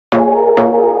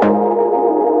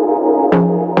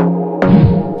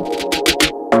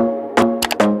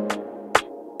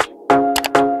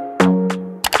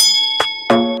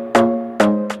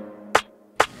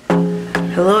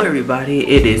everybody,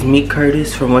 it is me,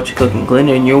 Curtis, from Whatcha Cookin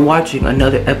Glenda, and you're watching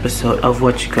another episode of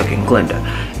Whatcha Cookin Glenda.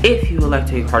 If you would like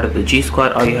to be part of the G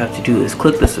Squad, all you have to do is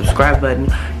click the subscribe button.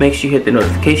 Make sure you hit the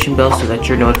notification bell so that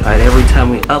you're notified every time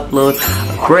we upload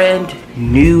a brand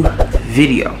new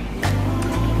video.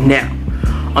 Now,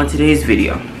 on today's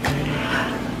video,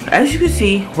 as you can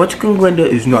see, Whatcha Cookin Glenda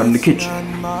is not in the kitchen.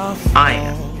 I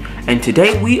am. And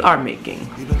today we are making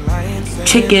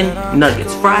chicken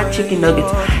nuggets, fried chicken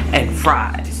nuggets and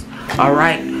fries.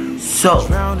 Alright, so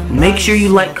make sure you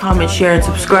like, comment, share, and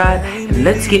subscribe, and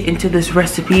let's get into this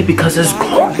recipe because it's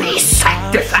gonna be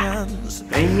sanctified.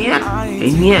 Amen.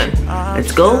 Amen.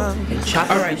 Let's go and chop.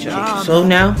 Alright, y'all. So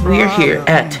now we are here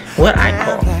at what I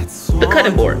call the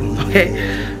cutting board. Okay.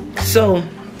 So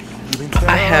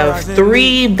I have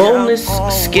 3 boneless,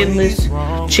 skinless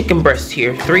chicken breasts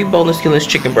here. 3 boneless, skinless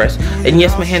chicken breasts. And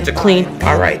yes, my hands are clean.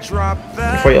 Alright.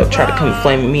 Before y'all try to come and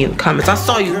flame me in the comments. I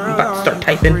saw you. I'm about to start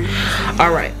typing.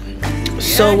 Alright.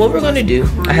 So what we're going to do,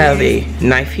 I have a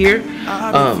knife here.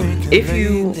 If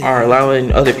you are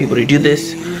allowing other people to do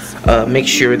this, make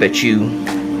sure that you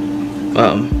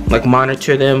like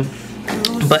monitor them.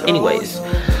 But anyways,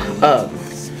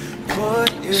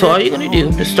 so all you're going to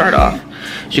do to start off,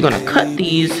 you're gonna cut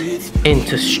these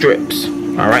into strips.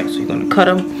 Alright, so you're gonna cut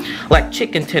them like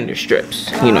chicken tender strips.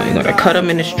 You know, you're gonna cut them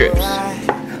into strips.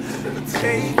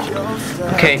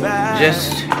 Okay,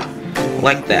 just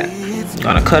like that. You're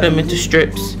gonna cut them into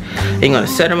strips. And you're gonna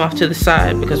set them off to the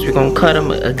side because we're gonna cut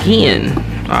them again.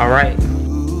 Alright.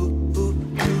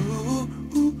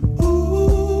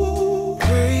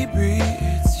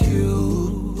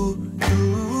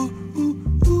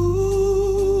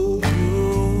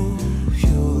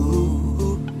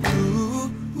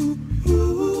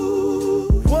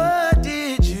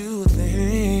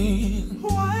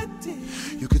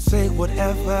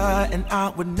 Whatever, and I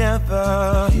would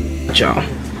never. Y'all,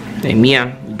 hey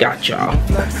Mia, got y'all.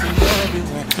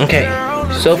 Okay,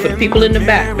 so for the people in the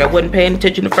back that wasn't paying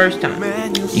attention the first time,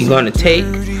 you're gonna take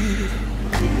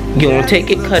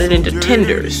it, cut it into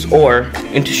tenders or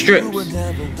into strips,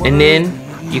 and then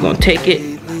you're gonna take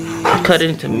it, cut it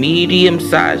into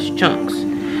medium-sized chunks.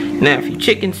 Now, if your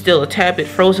chicken's still a tad bit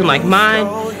frozen like mine,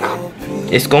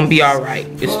 it's gonna be all right.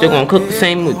 It's still gonna cook the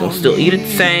same. We're gonna still eat it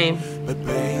the same.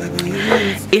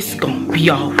 It's gonna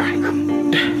be alright.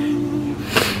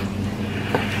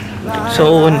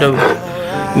 So in the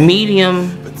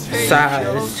medium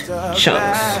sized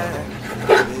chunks,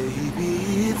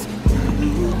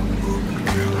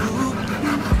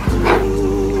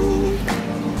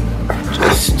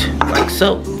 just like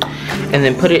so, and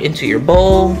then put it into your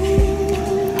bowl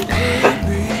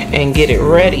and get it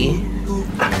ready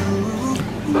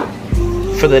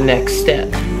for the next step.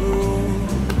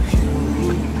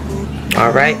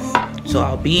 Alright, so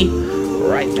I'll be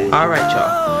right back. Alright,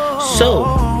 y'all. So,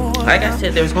 like I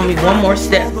said, there's going to be one more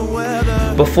step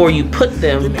before you put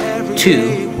them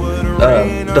to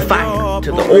the fire,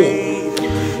 to the oil.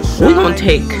 We're going to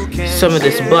take some of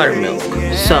this buttermilk,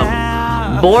 some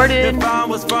Borden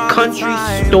country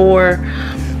store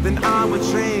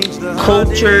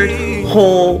cultured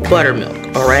whole buttermilk.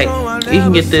 Alright, you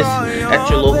can get this at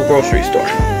your local grocery store.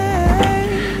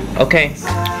 Okay,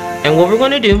 and what we're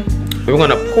going to do, we're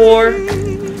going to pour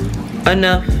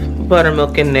enough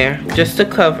buttermilk in there just to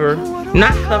cover,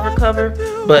 not cover,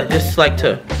 but just like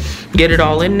to get it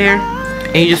all in there.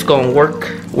 And you're just going to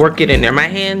work it in there. My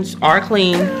hands are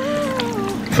clean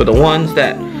for the ones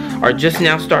that are just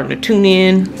now starting to tune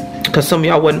in, because some of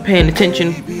y'all wasn't paying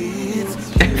attention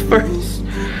at first.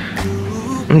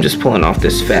 I'm just pulling off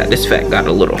this fat. This fat got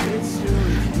it's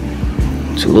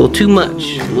a little too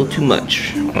much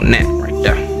on that right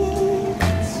there.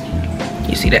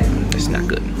 You see that? It's not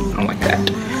good. I don't like that.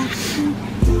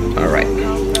 Alright.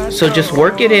 So just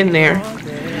work it in there.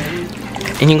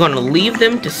 And you're going to leave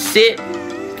them to sit.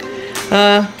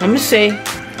 I'm going to say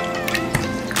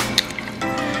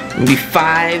maybe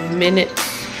 5 minutes.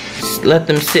 Just let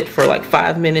them sit for like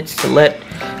 5 minutes to let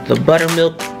the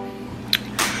buttermilk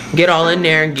get all in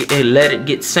there and let it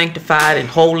get sanctified and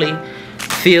holy.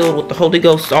 Filled with the Holy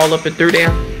Ghost all up and through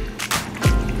there.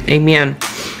 Amen.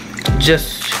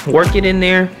 Just work it in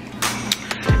there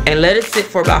and let it sit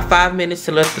for about 5 minutes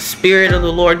to let the Spirit of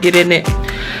the Lord get in it,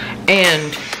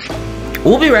 and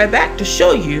we'll be right back to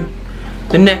show you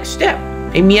the next step.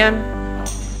 Amen.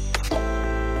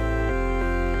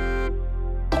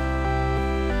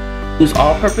 Use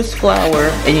all-purpose flour,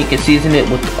 and you can season it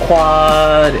with the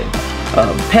quad and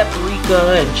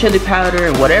paprika and chili powder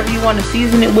and whatever you want to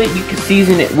season it with. You can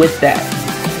season it with that.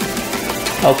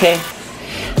 Okay.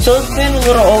 So it's been a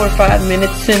little over 5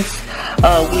 minutes since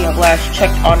we have last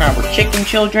checked on our chicken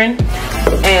children.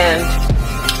 And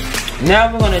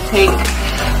now we're gonna take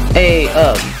a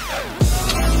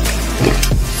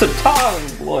some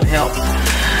tongs, Lord help,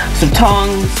 some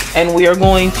tongs, and we are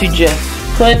going to just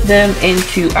put them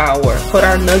into put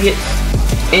our nuggets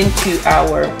into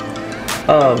our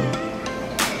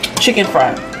chicken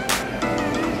fry.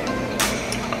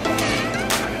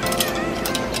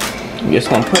 We're just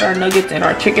gonna put our nuggets in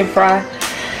our chicken fry.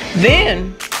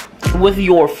 Then, with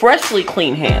your freshly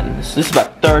cleaned hands, this is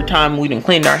about the 3rd time we done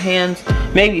cleaned our hands,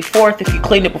 maybe 4th if you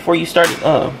cleaned it before you started.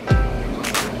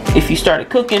 If you started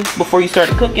cooking before you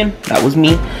started cooking, that was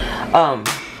me.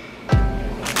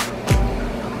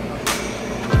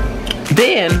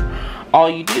 Then all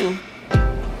you do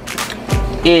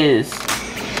is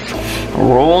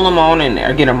roll them on in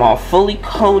there, get them all fully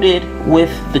coated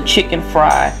with the chicken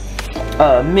fry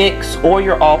mix or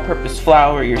your all-purpose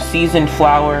flour, your seasoned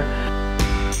flour.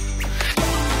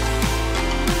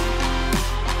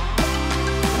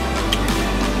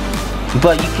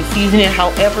 But you can season it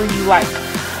however you like.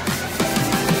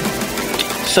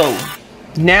 So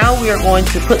now we are going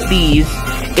to put these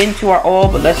into our oil,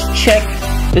 but let's check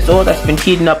this oil that's been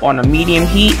heating up on a medium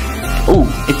heat. Ooh,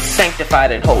 it's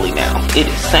sanctified and holy now. It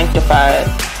is sanctified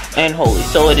and holy.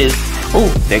 So it is,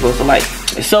 ooh, there goes the light.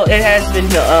 So it has been,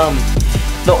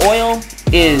 the oil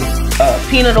is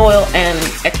peanut oil and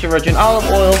extra virgin olive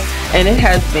oil, and it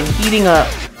has been heating up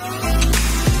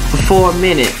for a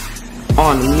minute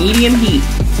on medium heat.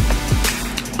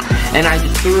 And I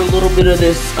just threw a little bit of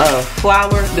this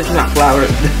flour, this is not flour,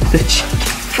 the chicken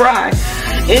fry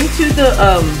into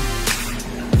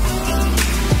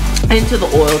the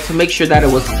oil to make sure that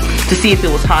it was, to see if it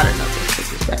was hot enough. Let's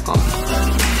put this back on.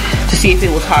 To see if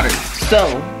it was hot enough. So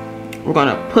we're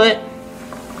gonna put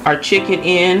our chicken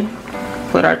in,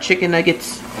 put our chicken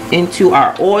nuggets into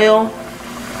our oil.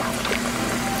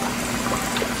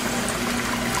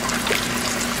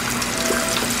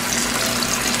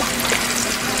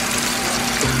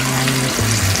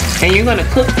 And you're gonna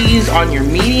cook these on your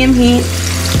medium heat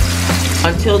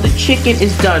until the chicken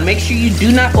is done. Make sure you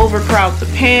do not overcrowd the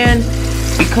pan,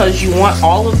 because you want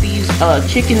all of these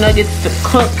chicken nuggets to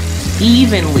cook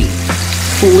evenly.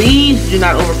 Please do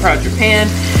not overcrowd your pan,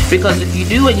 because if you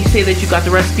do and you say that you got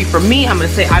the recipe from me, I'm gonna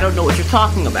say I don't know what you're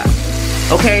talking about.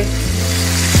 Okay?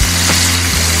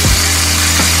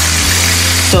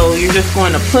 So you're just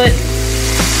going to put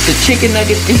the chicken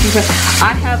nuggets into the,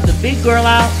 I have the big girl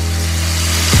out,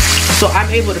 so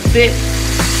I'm able to fit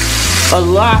a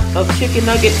lot of chicken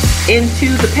nuggets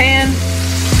into the pan.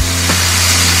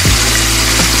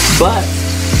 But,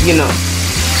 you know,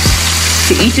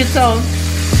 to each its own.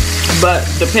 But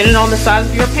depending on the size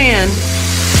of your pan,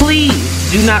 please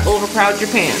do not overcrowd your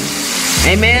pan.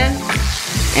 Amen?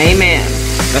 Amen.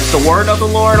 That's the word of the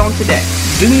Lord on today.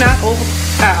 Do not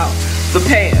overcrowd the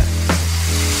pan.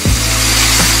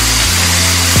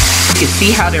 You can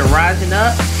see how they're rising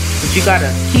up, but you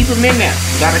gotta keep them in there.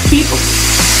 You gotta keep them.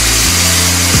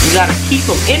 You gotta keep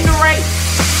them in the race,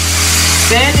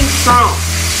 standing strong,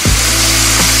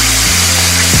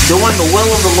 doing the will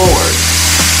of the Lord,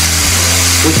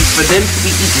 which is for them to be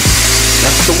eaten.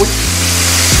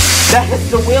 That is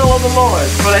the will of the Lord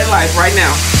for their life right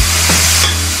now.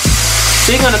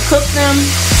 So you're gonna cook them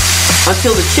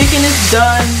until the chicken is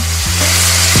done,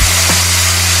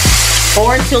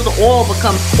 or until the oil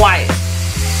becomes quiet.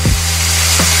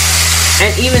 And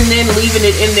even then, leaving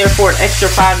it in there for an extra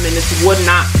 5 minutes would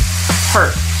not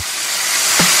hurt.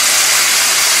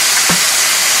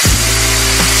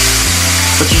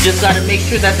 But you just gotta make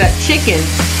sure that that chicken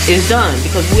is done,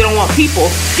 because we don't want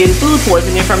people getting food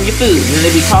poisoning from your food and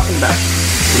they be talking about it.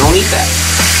 We don't eat that.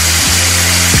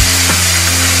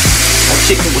 That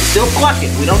chicken was still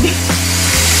clucking. We don't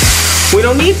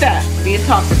need that being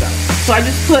talked about. So I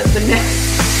just put the next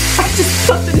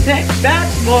batch,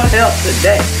 Lord help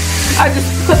today. I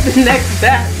just put the next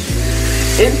batch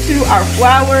into our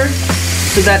flour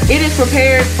so that it is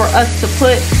prepared for us to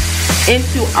put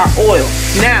into our oil.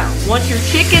 Now, once your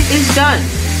chicken is done,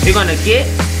 you're gonna get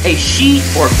a sheet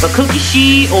or a cookie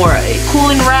sheet or a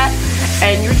cooling rack,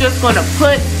 and you're just gonna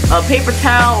put a paper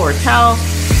towel or a towel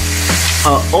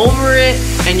over it,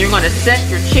 and you're gonna set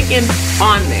your chicken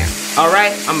on there. All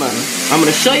right, I'm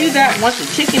gonna show you that once the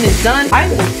chicken is done.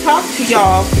 I will talk to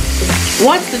y'all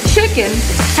once the chicken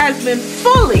has been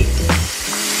fully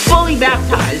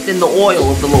baptized in the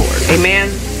oil of the Lord. Amen.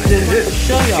 I just want to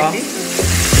show y'all,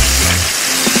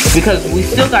 because we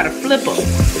still gotta flip them.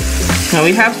 Now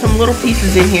we have some little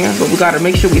pieces in here, but we gotta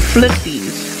make sure we flip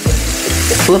these.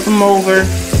 Flip them over,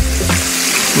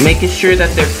 making sure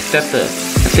that the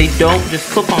Say don't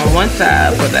just cook on one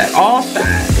side, but that all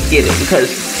sides get it, because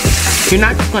you're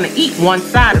not just gonna eat one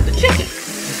side of the chicken.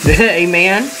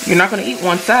 Amen. You're not gonna eat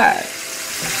one side.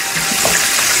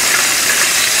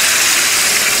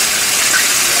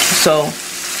 So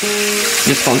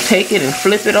just gonna take it and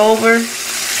flip it over.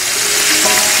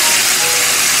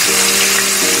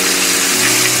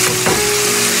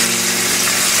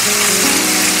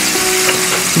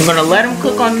 We're gonna let them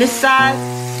cook on this side.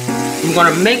 We're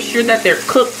gonna make sure that they're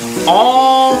cooked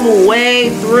all the way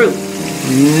through.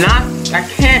 I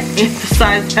can't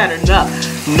emphasize that enough.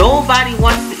 Nobody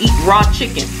wants to eat raw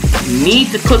chicken. You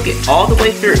need to cook it all the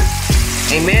way through.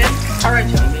 Amen. All right,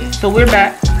 y'all. So we're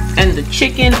back, and the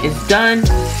chicken is done.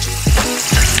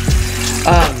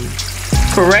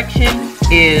 Correction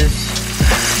is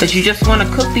that you just want to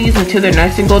cook these until they're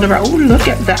nice and golden brown. Oh, look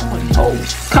at that one. Oh,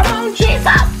 come on, Jesus.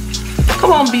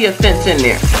 Come on, be a fence in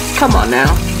there. Come on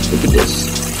now. Look at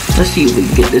this. Let's see if we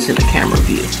can get this in the camera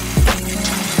view.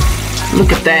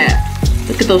 Look at that.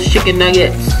 Look at those chicken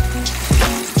nuggets.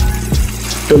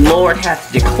 The Lord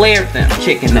hath declared them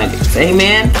chicken nuggets.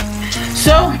 Amen.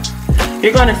 So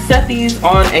you're going to set these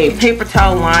on a paper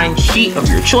towel lined sheet of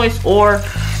your choice, or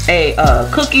a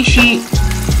cookie sheet.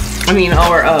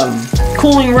 Or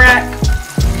cooling rack.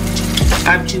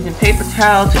 I'm choosing paper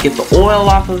towel to get the oil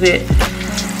off of it,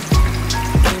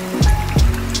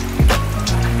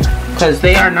 because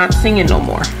they are not singing no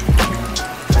more.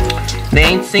 They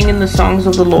ain't singing the songs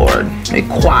of the Lord. They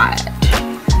quiet.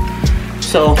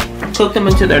 So cook them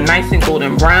until they're nice and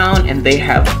golden brown and they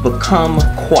have become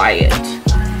quiet.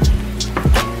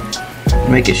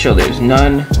 Making sure there's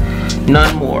none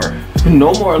more.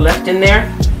 No more left in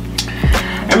there.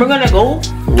 And we're gonna go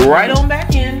right on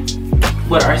back in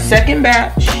with our second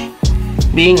batch,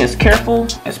 being as careful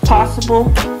as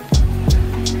possible.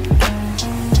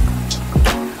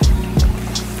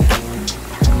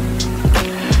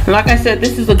 Like I said,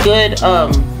 this is a good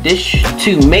dish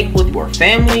to make with your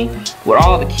family, with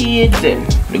all the kids and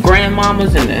the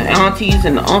grandmamas and the aunties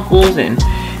and the uncles and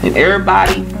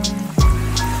everybody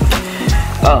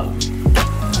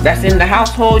that's in the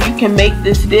household. You can make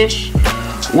this dish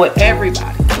with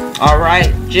everybody. All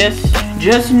right, just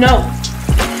know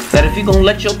that if you're gonna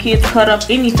let your kids cut up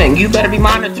anything, you better be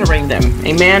monitoring them.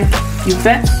 Amen. You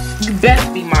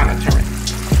best be monitoring.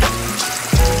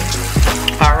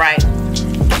 All right.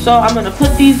 So I'm gonna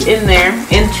put these in there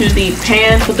into the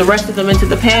pan, put the rest of them into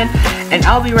the pan, and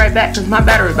I'll be right back because my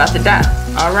battery's about to die.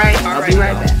 All right, I'll be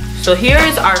right back. So here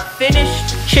is our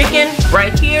finished chicken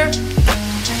right here,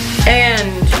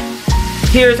 and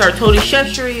here's our Tony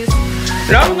Cheshires.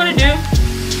 And all we're gonna do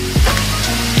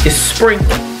is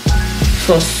sprinkle.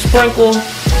 So sprinkle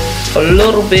a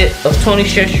little bit of Tony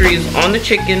Cheshires on the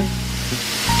chicken,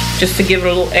 just to give it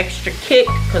a little extra kick,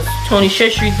 because Tony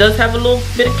Cheshire does have a little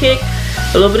bit of kick,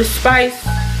 a little bit of spice.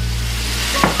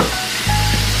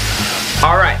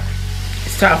 All right,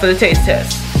 it's time for the taste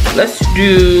test. Let's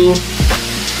do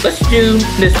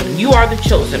this one. You are the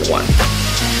chosen one.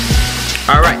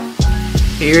 All right,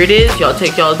 here it is. Y'all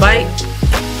take y'all's bite.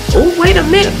 Oh, wait a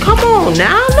minute. Come on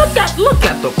now. Look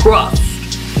at the crust.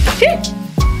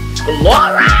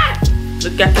 Glory!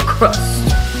 Look at the crust.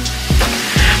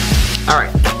 All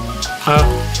right.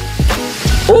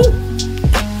 Ooh.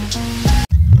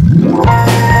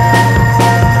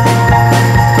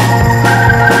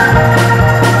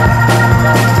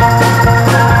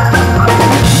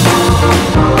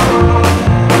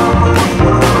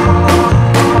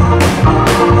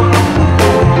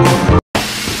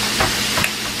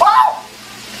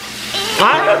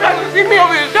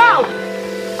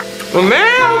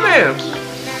 Oh man.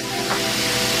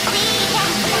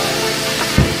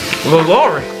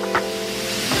 Glory.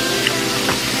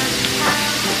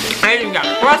 I ain't even got a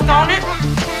crust on it.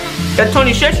 That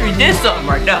Tony Cheshire did something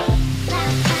right now.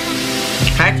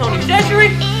 That Tony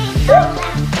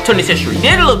Cheshire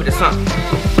did a little bit of something.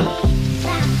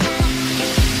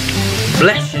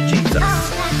 Bless you, Jesus.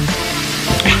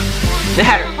 It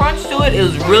had a crunch to it. It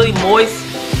was really moist.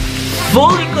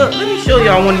 Fully cooked. Let me show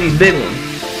y'all one of these big ones.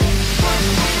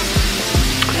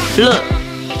 Look,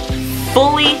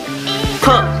 fully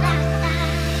cooked.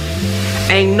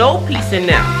 Ain't no piece in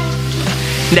there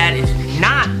that is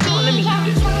not. Oh, let me eat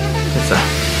this one. Inside.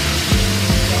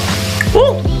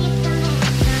 Woo!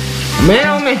 Man,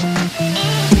 oh man.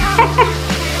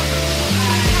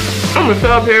 I'm gonna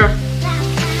sit up here.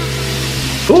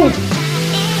 Ooh.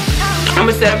 I'm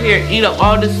gonna sit up here and eat up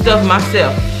all this stuff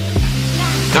myself.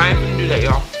 I ain't gonna do that,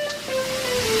 y'all.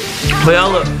 But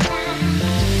y'all look.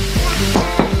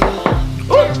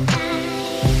 Ooh.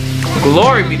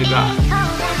 Glory be to God.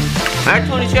 That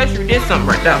Tony Cheshire did something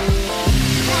right now.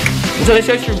 So it's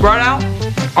just brought out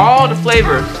all the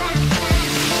flavor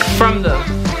from the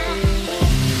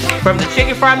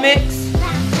chicken fry mix.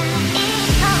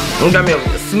 You got me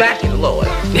over smacking the Lord.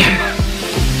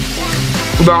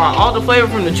 Brought out all the flavor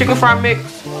from the chicken fry mix.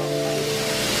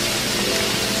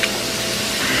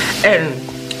 And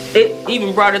it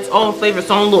even brought its own flavor, its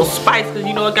own little spice, because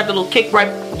you know it got the little kick right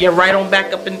on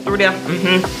back up and through there.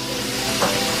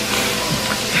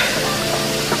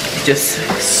 Just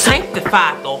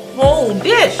sanctified the whole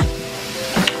dish.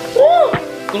 Woo!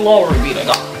 Glory be to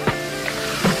God.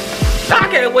 I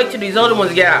can't wait till these other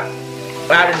ones get out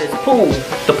of this pool,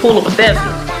 the pool of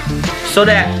Bethesda, so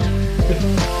that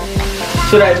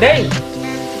they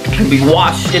can be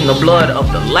washed in the blood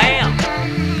of the Lamb.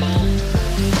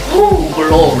 Ooh,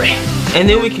 glory. And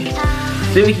then we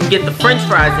can get the French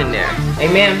fries in there.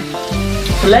 Amen.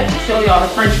 So let me show y'all the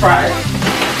French fries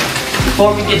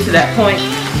before we get to that point.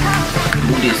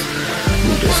 Move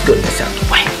this goodness out the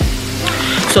way.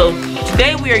 So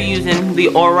today we are using the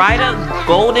Ore-Ida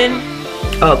Golden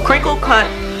crinkle cut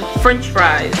French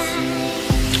fries.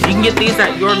 You can get these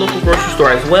at your local grocery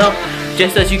store as well.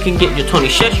 Just as you can get your Tony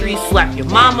Cheshire, slap your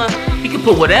mama. You can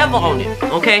put whatever on it,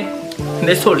 okay? And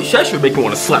this Tony Cheshire make you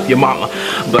want to slap your mama,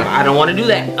 but I don't want to do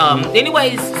that.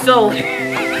 Anyways, so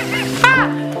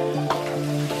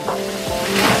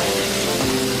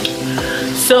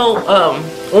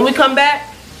when we come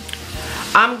back,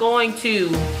 I'm going to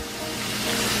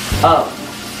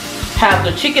have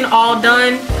the chicken all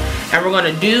done, and we're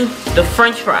gonna do the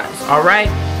French fries. All right,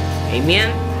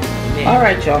 amen. All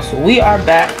right, y'all. So we are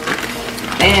back,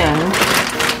 and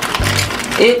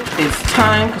it is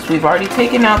time, because we've already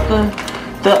taken out the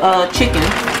chicken,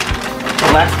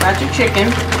 the last batch of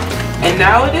chicken, and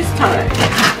now it is time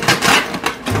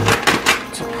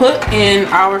to put in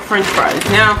our French fries.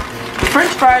 Now, the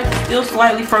French fries are still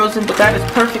slightly frozen, but that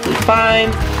is perfectly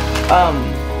fine.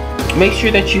 Make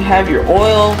sure that you have your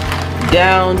oil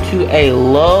down to a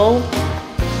low,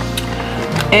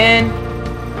 and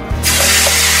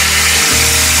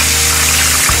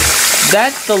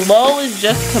the low is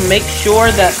just to make sure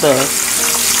that the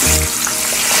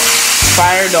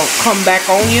fire don't come back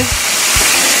on you.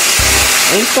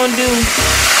 And you're gonna do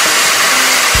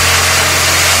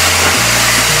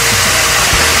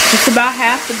just about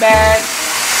half the bag.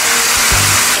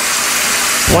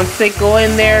 Once they go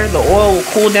in there, the oil will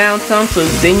cool down some, so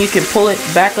then you can pull it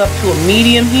back up to a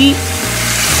medium heat.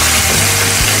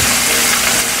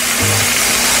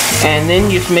 And then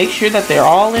just make sure that they're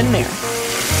all in there.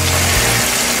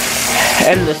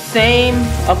 And the same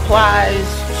applies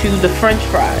to the French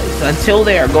fries until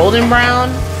they are golden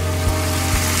brown.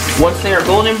 Once they are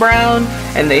golden brown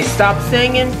and they stop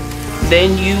singing,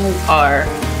 then you are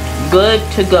good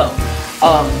to go.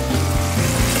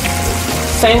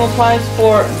 Same applies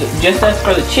for, just as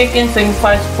for the chicken, same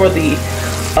applies for the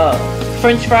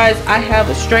French fries. I have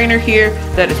a strainer here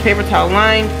that is paper towel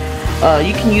lined.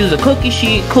 You can use a cookie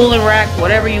sheet, cooling rack,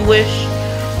 whatever you wish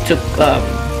to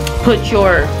put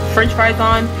your French fries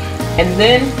on. And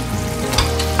then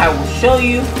I will show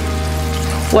you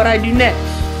what I do next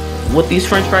with these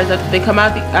French fries after they come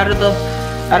out of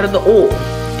the oil.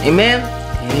 Amen.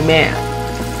 Amen.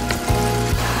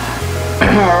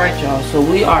 All right, y'all. So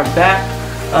we are back.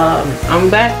 I'm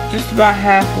back just about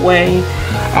halfway.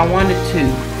 I wanted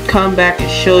to come back and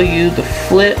show you the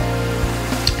flip.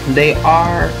 They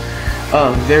are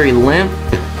very limp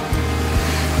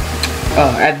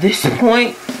at this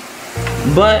point,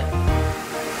 but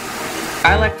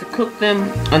I like to cook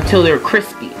them until they're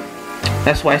crispy.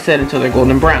 That's why I said until they're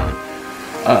golden brown.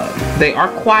 They are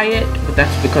quiet, but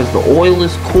that's because the oil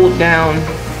is cooled down.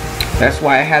 That's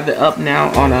why I have it up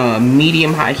now on a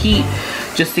medium high heat,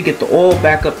 just to get the oil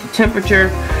back up to temperature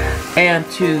and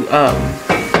to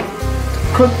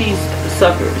cook these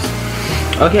suckers.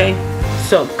 Okay,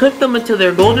 so cook them until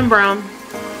they're golden brown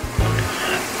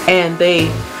and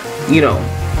they, you know,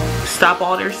 stop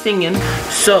all their singing.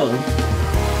 So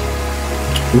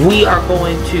we are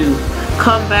going to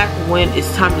come back when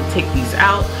it's time to take these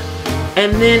out,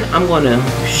 and then I'm going to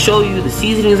show you the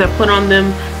seasonings I put on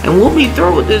them, and we'll be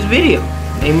through with this video.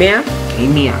 Amen.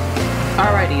 Amen.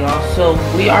 Alrighty, y'all, so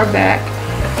we are back,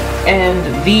 and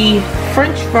the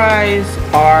French fries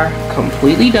are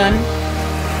completely done.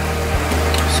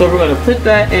 So we're going to put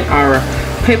that in our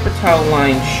paper towel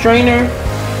lined strainer.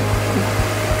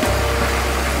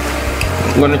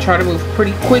 I'm going to try to move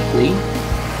pretty quickly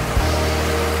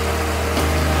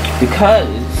because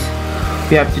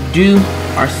we have to do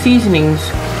our seasonings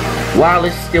while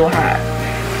it's still hot.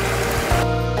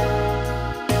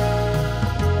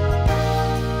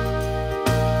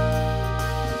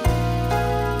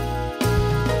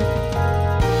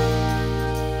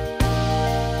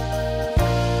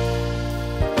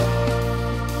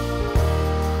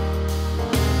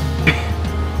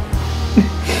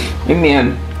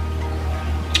 Amen.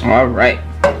 Alright.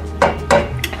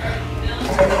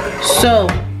 So,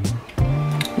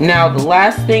 now the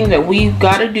last thing that we've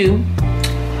got to do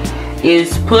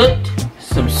is put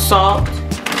some salt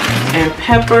and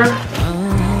pepper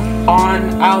on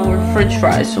our french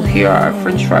fries. So here are our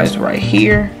french fries right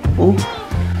here. Ooh.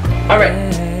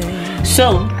 Alright.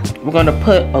 So, we're going to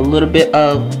put a little bit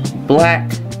of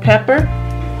black pepper.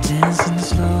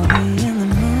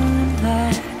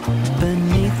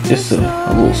 Just a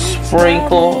little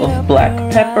sprinkle of black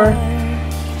pepper.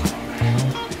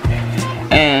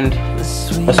 And a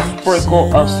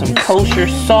sprinkle of some kosher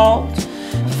salt.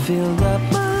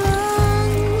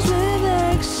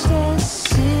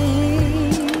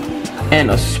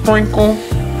 And a sprinkle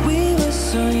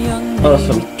of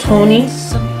some tony.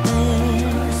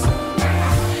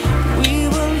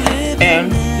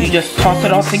 And you just toss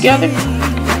it all together.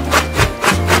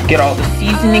 Get all the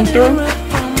seasoning through.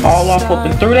 All off up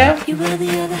and through that.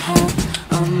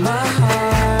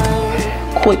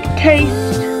 Quick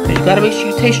taste. You gotta make sure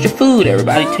you taste your food,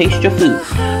 everybody. Taste your food.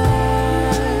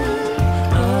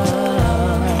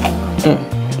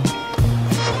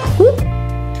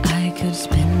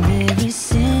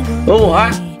 Oh,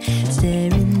 hot.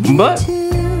 But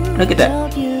look at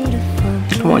that.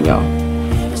 Come on, y'all.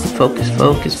 Focus,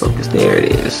 focus, focus. There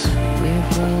it is.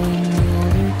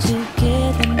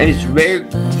 And it's very,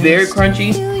 very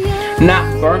crunchy.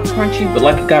 Not burnt crunchy, but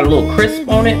like it got a little crisp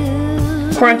on it.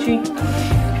 Crunchy.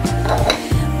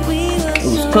 It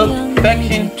was cooked,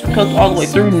 perfection, cooked all the way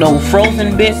through. No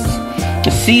frozen bits.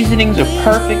 The seasonings are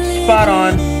perfect, spot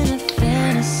on.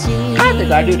 I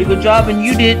think I did a good job, and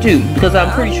you did too, because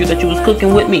I'm pretty sure that you was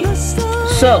cooking with me.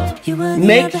 So,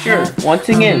 make sure, once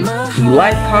again, you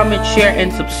like, comment, share,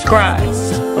 and subscribe.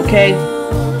 Okay?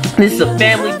 This is a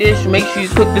family dish. Make sure you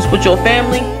cook this with your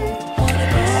family.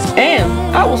 And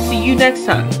I will see you next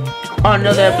time on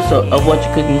another episode of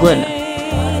Whatcha Cookin Glenda.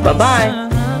 Bye-bye.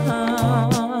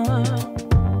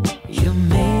 You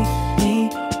make me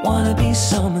wanna be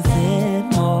something.